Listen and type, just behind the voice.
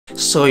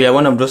So you're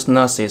one of those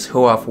nurses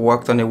who have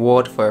worked on the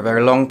ward for a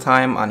very long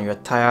time and you're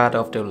tired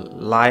of the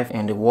life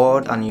in the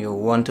ward and you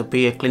want to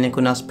be a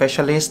clinical nurse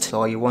specialist,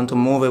 or you want to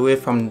move away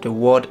from the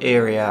ward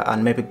area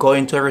and maybe go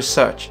into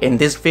research. In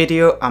this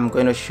video, I'm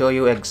going to show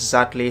you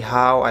exactly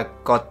how I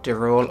got the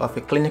role of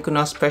a clinical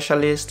nurse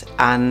specialist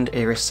and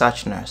a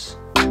research nurse.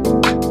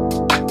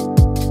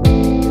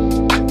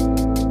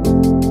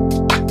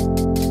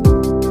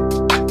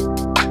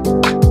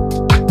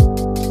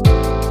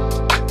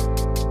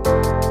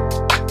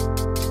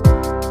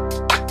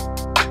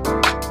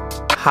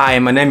 Hi,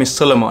 my name is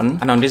Solomon,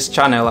 and on this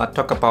channel I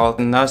talk about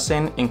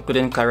nursing,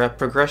 including career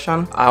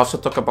progression. I also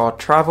talk about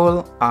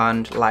travel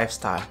and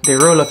lifestyle. The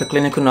role of a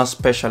clinical nurse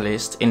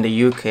specialist in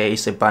the UK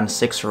is a band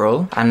 6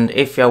 role, and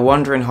if you're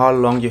wondering how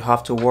long you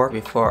have to work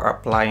before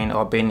applying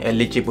or being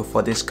eligible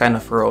for this kind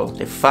of role,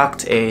 the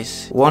fact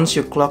is once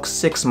you clock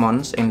 6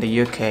 months in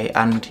the UK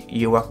and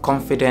you are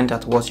confident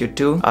at what you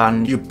do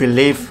and you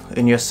believe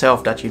in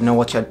yourself that you know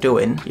what you're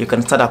doing, you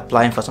can start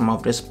applying for some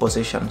of these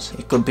positions.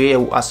 It could be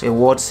as a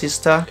ward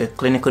sister, a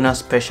clinical nurse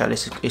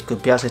specialist, it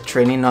could be as a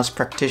trainee nurse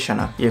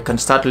practitioner. You can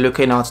start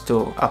looking out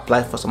to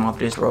apply for some of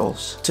these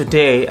roles.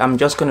 Today I'm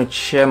just going to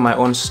share my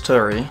own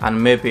story,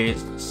 and maybe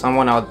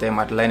someone out there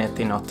might learn a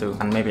thing or two,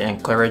 and maybe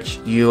encourage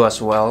you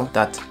as well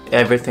that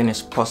everything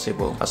is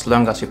possible as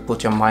long as you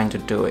put your mind to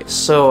do it.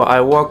 So I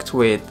worked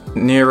with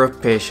neuro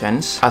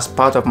patients as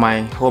part of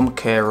my home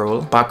care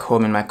role back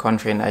home in my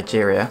country in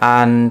Nigeria,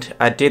 and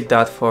I did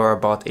that for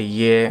about a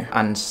year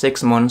and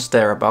 6 months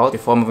thereabout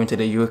before moving to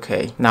the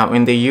UK. Now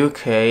in the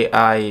UK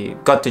I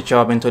got the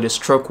job into the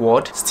stroke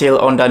ward, still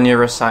under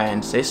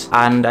neurosciences,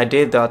 and I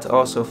did that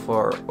also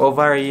for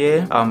over a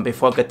year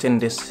before getting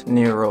this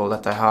new role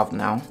that I have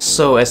now.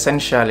 So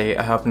essentially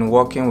I have been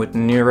working with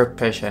neuro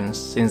patients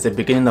since the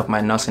beginning of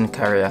my nursing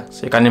career.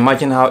 So you can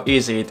imagine how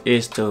easy it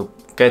is to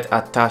get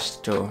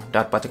attached to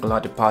that particular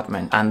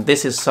department, and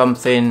this is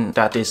something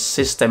that the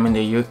system in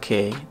the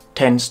UK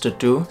tends to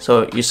do.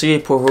 So you see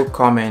people who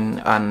come in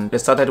and they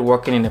started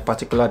working in a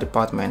particular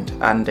department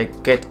and they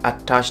get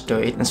attached to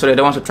it, and so they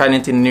don't want to try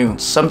anything new.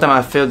 Sometimes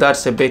I feel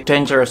that's a bit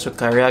dangerous to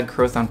career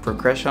growth and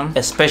progression,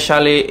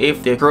 especially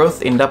if the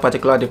growth in that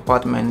particular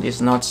department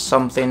is not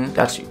something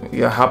that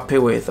you're happy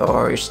with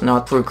or it's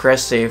not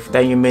progressive.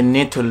 Then you may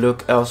need to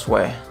look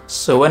elsewhere.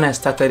 So when I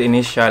started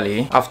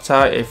initially, after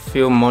a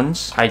few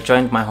months, I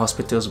joined my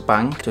hospital's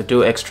bank to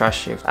do extra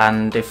shift,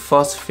 and the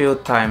first few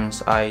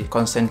times I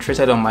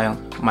concentrated on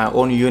my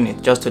own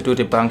unit, just to do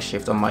the bank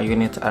shift on my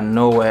unit and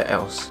nowhere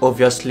else.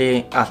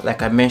 Obviously,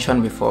 like I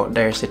mentioned before,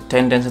 there is a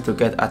tendency to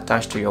get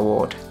attached to your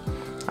ward,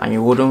 and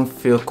you wouldn't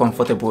feel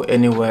comfortable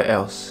anywhere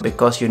else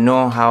because you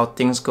know how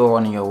things go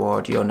on in your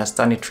ward, you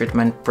understand the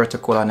treatment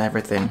protocol and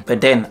everything.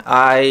 But then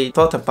I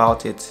thought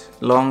about it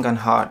long and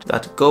hard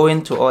that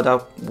going to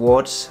other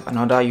wards and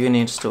other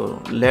units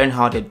to learn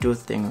how they do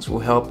things will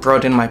help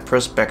broaden my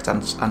prospect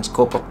and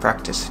scope of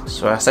practice.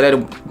 So I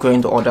started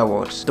going to other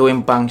wards,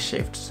 doing bank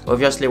shifts.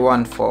 Obviously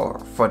one for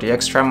the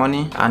extra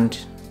money, and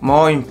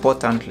more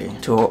importantly,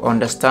 to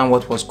understand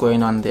what was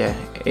going on there.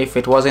 If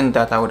it wasn't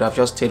that, I would have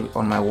just stayed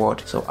on my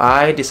ward. So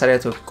I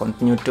decided to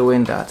continue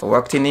doing that. I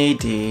worked in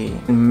ED,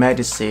 in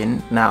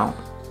medicine. Now,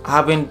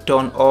 having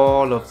done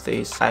all of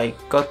this, I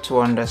got to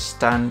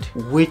understand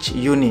which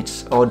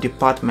units or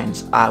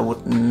departments I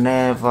would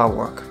never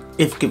work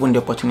if given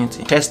the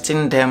opportunity.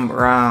 Testing them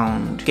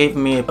round gave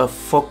me a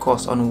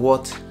focus on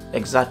what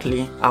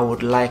exactly I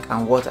would like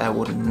and what I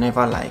would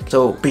never like.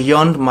 So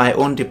beyond my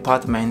own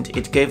department,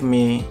 it gave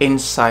me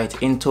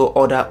insight into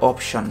other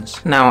options.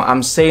 Now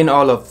I'm saying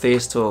all of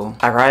this to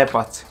arrive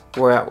at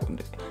where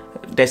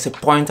there's a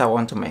point I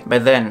want to make,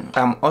 but then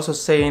I'm also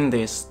saying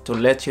this to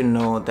let you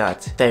know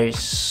that there is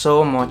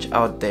so much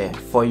out there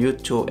for you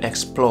to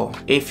explore.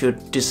 If you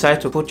decide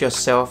to put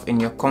yourself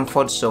in your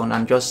comfort zone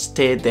and just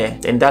stay there,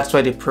 then that's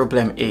where the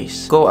problem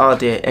is. Go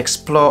out there,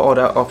 explore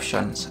other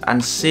options,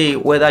 and see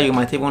whether you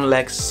might even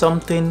like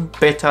something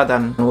better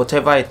than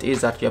whatever it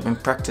is that you have been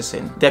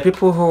practicing. There are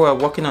people who are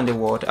working on the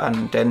ward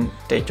and then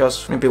they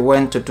just maybe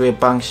went to do a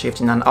bank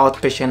shift in an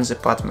outpatient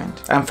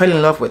department and fell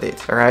in love with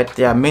it, right?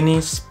 There are many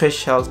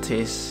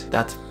specialties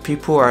that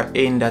people are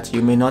in that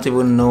you may not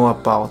even know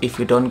about if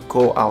you don't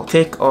go out.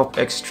 Take up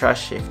extra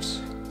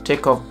shifts,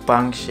 take up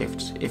bank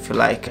shifts if you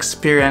like,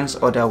 experience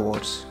other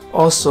wards.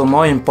 Also,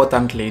 more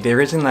importantly, the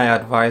reason I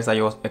advise that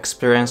you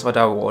experience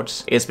other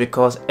wards is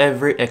because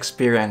every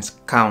experience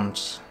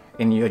counts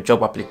in your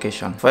job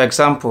application. For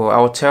example, I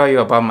will tell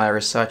you about my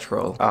research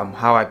role,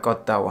 how I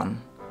got that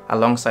one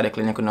alongside a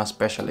clinical nurse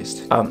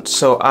specialist.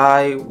 So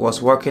I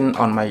was working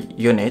on my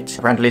unit,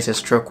 apparently it's a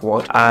stroke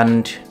ward,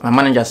 and my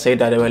manager said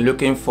that they were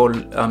looking for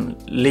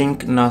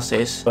link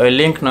nurses. So a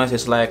link nurse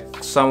is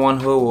like someone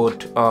who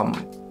would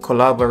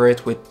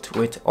collaborate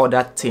with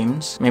other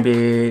teams,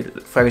 maybe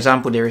for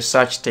example the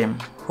research team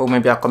who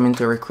maybe are coming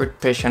to recruit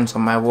patients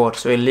on my ward.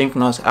 So a link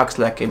nurse acts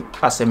like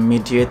as a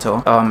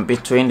mediator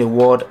between the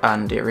ward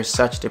and the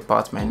research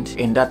department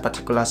in that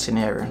particular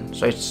scenario.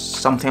 So it's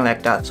something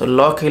like that. So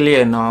luckily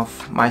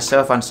enough,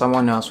 myself and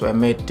someone else were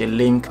made the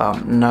link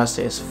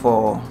nurses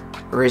for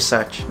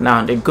research.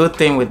 Now, the good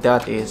thing with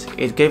that is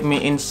it gave me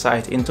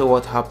insight into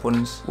what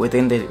happens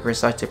within the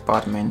research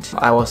department.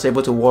 I was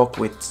able to work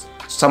with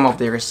some of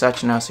the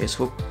research nurses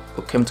who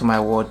came to my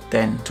ward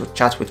then to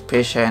chat with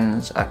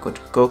patients. I could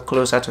go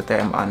closer to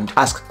them and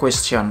ask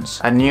questions.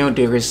 I knew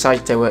the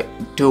research they were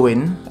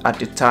doing at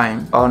the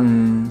time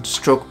on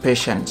stroke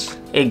patients.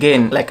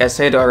 Again, like I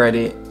said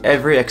already,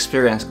 every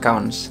experience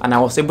counts, and I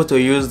was able to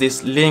use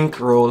this link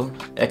role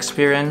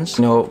experience,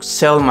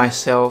 sell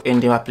myself in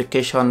the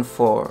application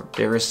for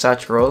the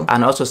research role,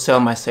 and also sell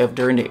myself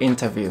during the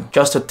interview,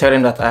 just to tell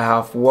them that I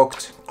have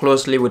worked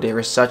closely with the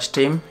research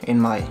team in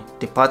my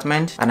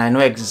department and I know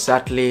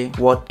exactly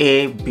what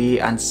A, B,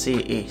 and C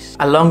is.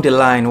 Along the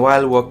line,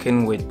 while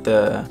working with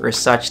the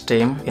research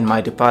team in my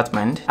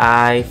department,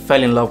 I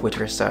fell in love with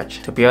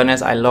research. To be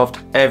honest, I loved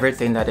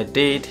everything that they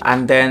did,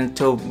 and then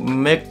to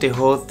make the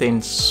whole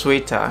thing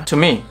sweeter, to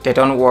me, they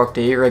don't work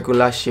the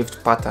irregular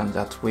shift pattern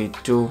that we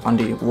do on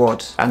the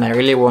wards, and I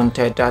really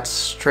wanted that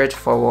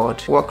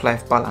straightforward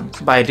work-life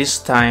balance. By this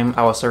time,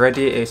 I was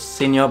already a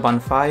senior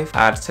band 5.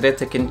 I had started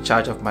taking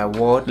charge of my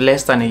ward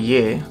less than a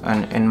year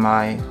in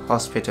my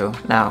hospital.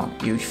 Now,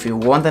 if you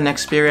want an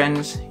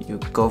experience, you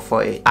go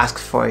for it, ask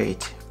for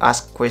it.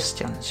 Ask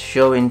questions,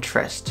 show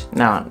interest.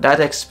 Now,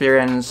 that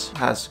experience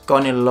has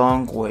gone a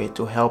long way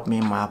to help me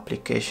in my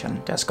application.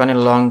 It has gone a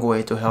long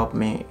way to help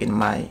me in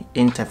my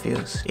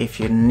interviews. If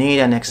you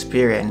need an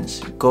experience,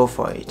 go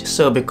for it.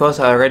 So because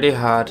I already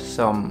had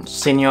some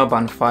senior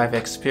band 5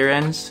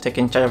 experience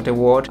taking charge of the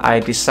ward, I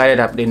decided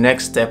that the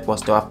next step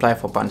was to apply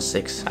for band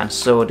 6. And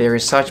so the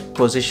research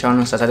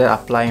positions I started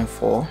applying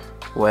for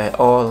were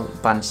all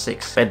band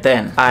 6. But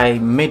then I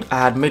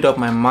had made up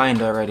my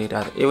mind already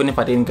that even if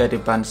I didn't get the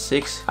band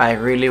 6, I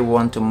really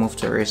want to move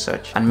to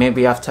research, and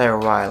maybe after a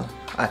while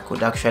I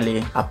could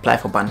actually apply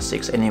for band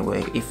 6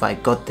 anyway if I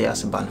got there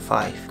as a band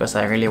 5, because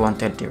I really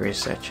wanted the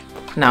research.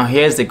 Now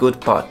here's the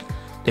good part.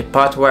 The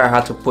part where I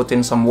had to put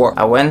in some work.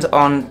 I went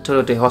on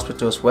to the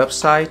hospital's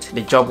website,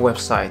 the job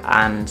website,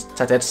 and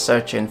started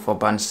searching for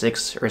band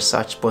 6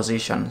 research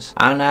positions.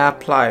 And I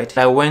applied.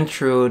 I went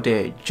through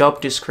the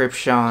job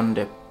description,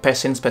 the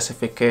person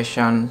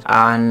specification,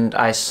 and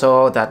I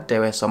saw that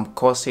there were some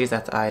courses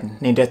that I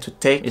needed to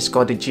take. It's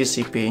called the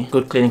GCP,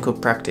 Good Clinical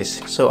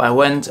Practice. So I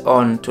went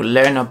on to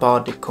learn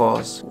about the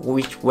course,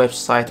 which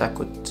website I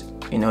could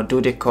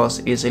do the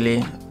course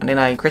easily, and then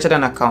I created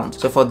an account.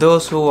 So for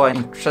those who are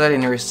interested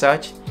in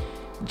research,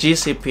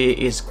 GCP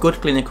is Good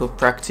Clinical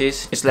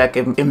Practice. It's like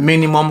a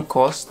minimum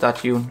course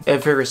that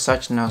every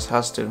research nurse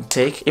has to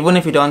take. Even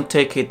if you don't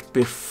take it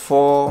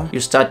before you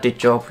start the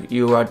job,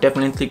 you are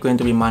definitely going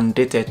to be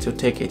mandated to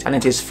take it, and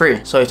it is free.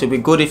 So it will be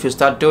good if you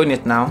start doing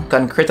it now. You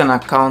can create an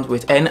account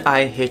with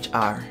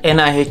NIHR.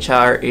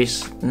 NIHR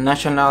is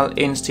National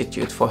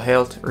Institute for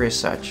Health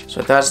Research.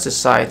 So that's the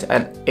site,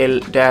 and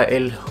there are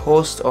a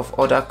host of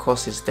other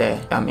courses there,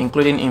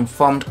 including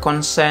informed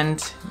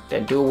consent. They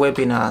do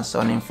webinars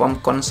on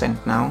informed consent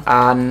now,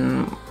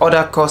 and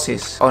other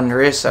courses on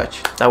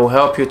research that will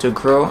help you to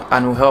grow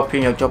and will help you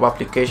in your job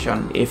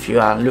application if you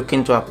are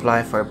looking to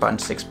apply for a band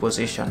 6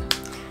 position.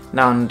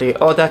 Now,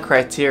 the other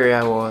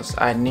criteria was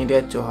I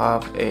needed to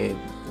have a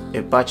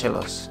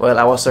bachelor's. Well,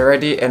 I was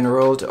already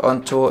enrolled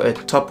onto a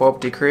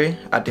top-up degree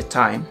at the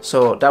time,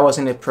 so that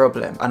wasn't a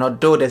problem. And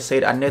although they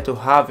said I need to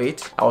have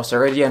it, I was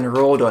already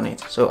enrolled on it,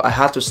 so I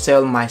had to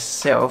sell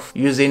myself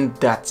using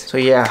that. So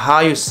yeah,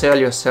 how you sell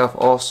yourself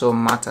also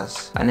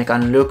matters, and you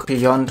can look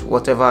beyond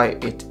whatever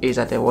it is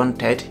that they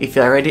wanted if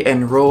you're already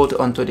enrolled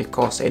onto the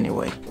course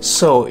anyway.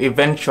 So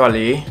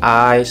eventually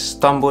I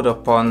stumbled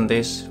upon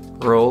this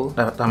role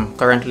that I'm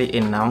currently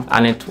in now,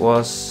 and it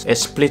was a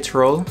split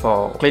role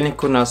for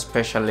clinical nurse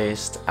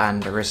specialist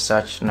and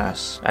research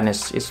nurse, and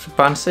it's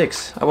band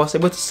 6. I was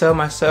able to sell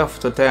myself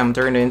to them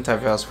during the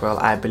interview as well,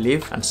 I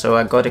believe, and so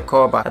I got a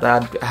call back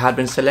that I had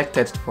been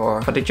selected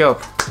for the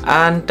job,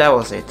 and that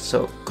was it.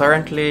 So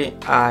currently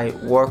I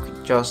work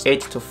just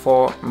 8 to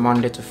 4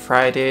 Monday to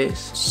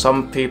Fridays.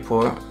 Some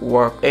people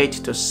work 8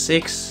 to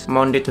 6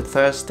 Monday to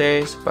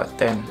Thursdays, but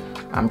then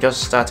I'm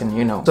just starting,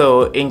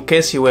 So in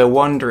case you were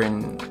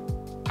wondering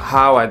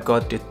how I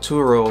got the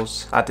 2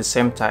 roles at the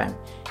same time,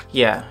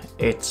 yeah,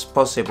 it's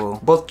possible.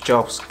 Both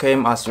jobs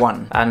came as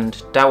one,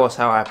 and that was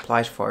how I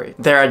applied for it.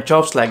 There are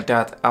jobs like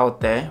that out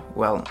there,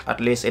 well,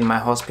 at least in my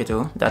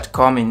hospital, that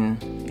come in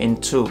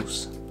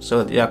 2s.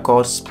 So they are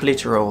called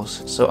split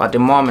roles. So at the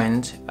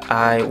moment,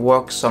 I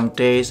work some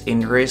days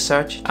in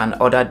research and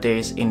other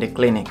days in the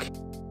clinic.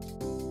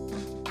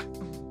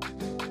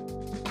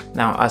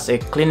 Now, as a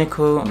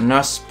clinical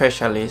nurse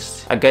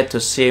specialist, I get to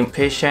see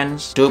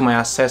patients, do my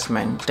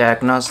assessment,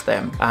 diagnose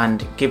them,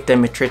 and give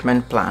them a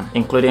treatment plan,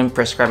 including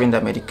prescribing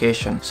the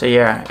medication. So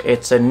yeah,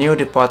 it's a new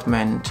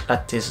department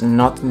that is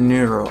not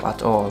neuro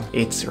at all.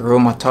 It's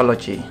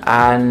rheumatology.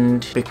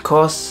 And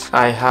because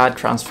I had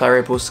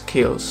transferable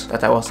skills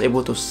that I was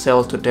able to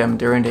sell to them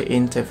during the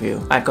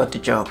interview, I got the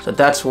job. So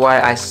that's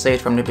why I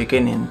said from the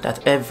beginning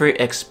that every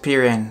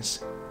experience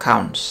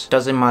counts.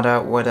 Doesn't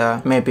matter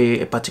whether maybe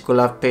a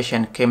particular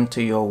patient came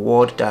to your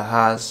ward that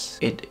has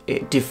a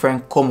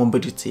different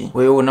comorbidity.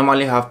 We will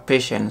normally have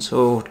patients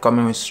who would come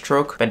in with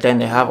stroke, but then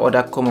they have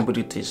other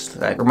comorbidities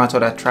like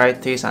rheumatoid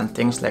arthritis and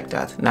things like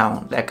that.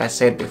 Now, like I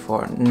said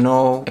before,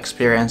 no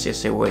experience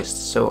is a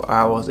waste, so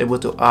I was able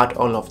to add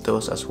all of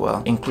those as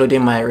well,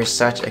 including my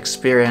research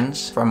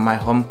experience from my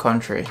home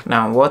country.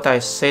 Now, what I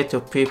say to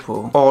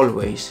people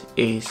always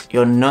is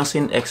your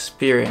nursing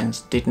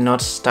experience did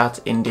not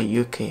start in the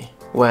UK.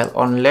 Well,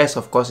 unless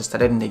of course it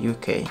started in the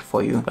UK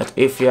for you, but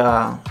if you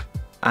are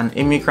an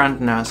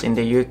immigrant nurse in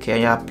the UK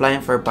and you're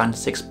applying for a band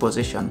 6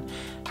 position,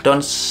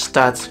 don't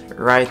start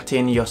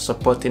writing your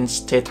supporting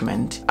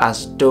statement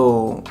as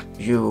though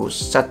you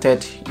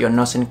started your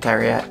nursing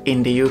career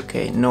in the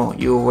UK. No,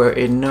 you were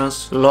a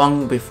nurse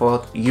long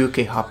before UK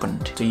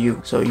happened to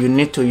you. So you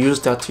need to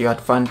use that to your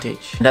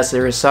advantage. And as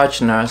a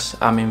research nurse,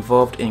 I'm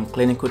involved in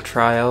clinical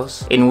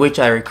trials in which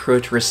I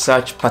recruit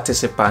research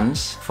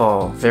participants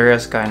for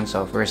various kinds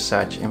of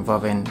research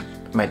involving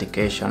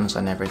medications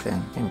and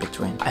everything in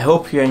between. I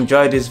hope you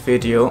enjoyed this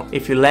video.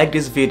 If you like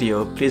this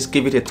video, please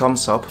give it a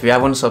thumbs up. If you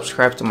haven't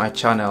subscribed to my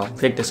channel,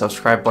 click the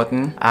subscribe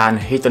button and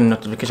hit the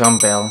notification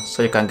bell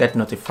so you can get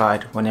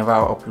notified whenever I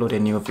upload a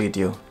new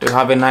video. Do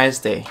have a nice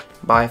day.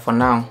 Bye for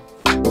now.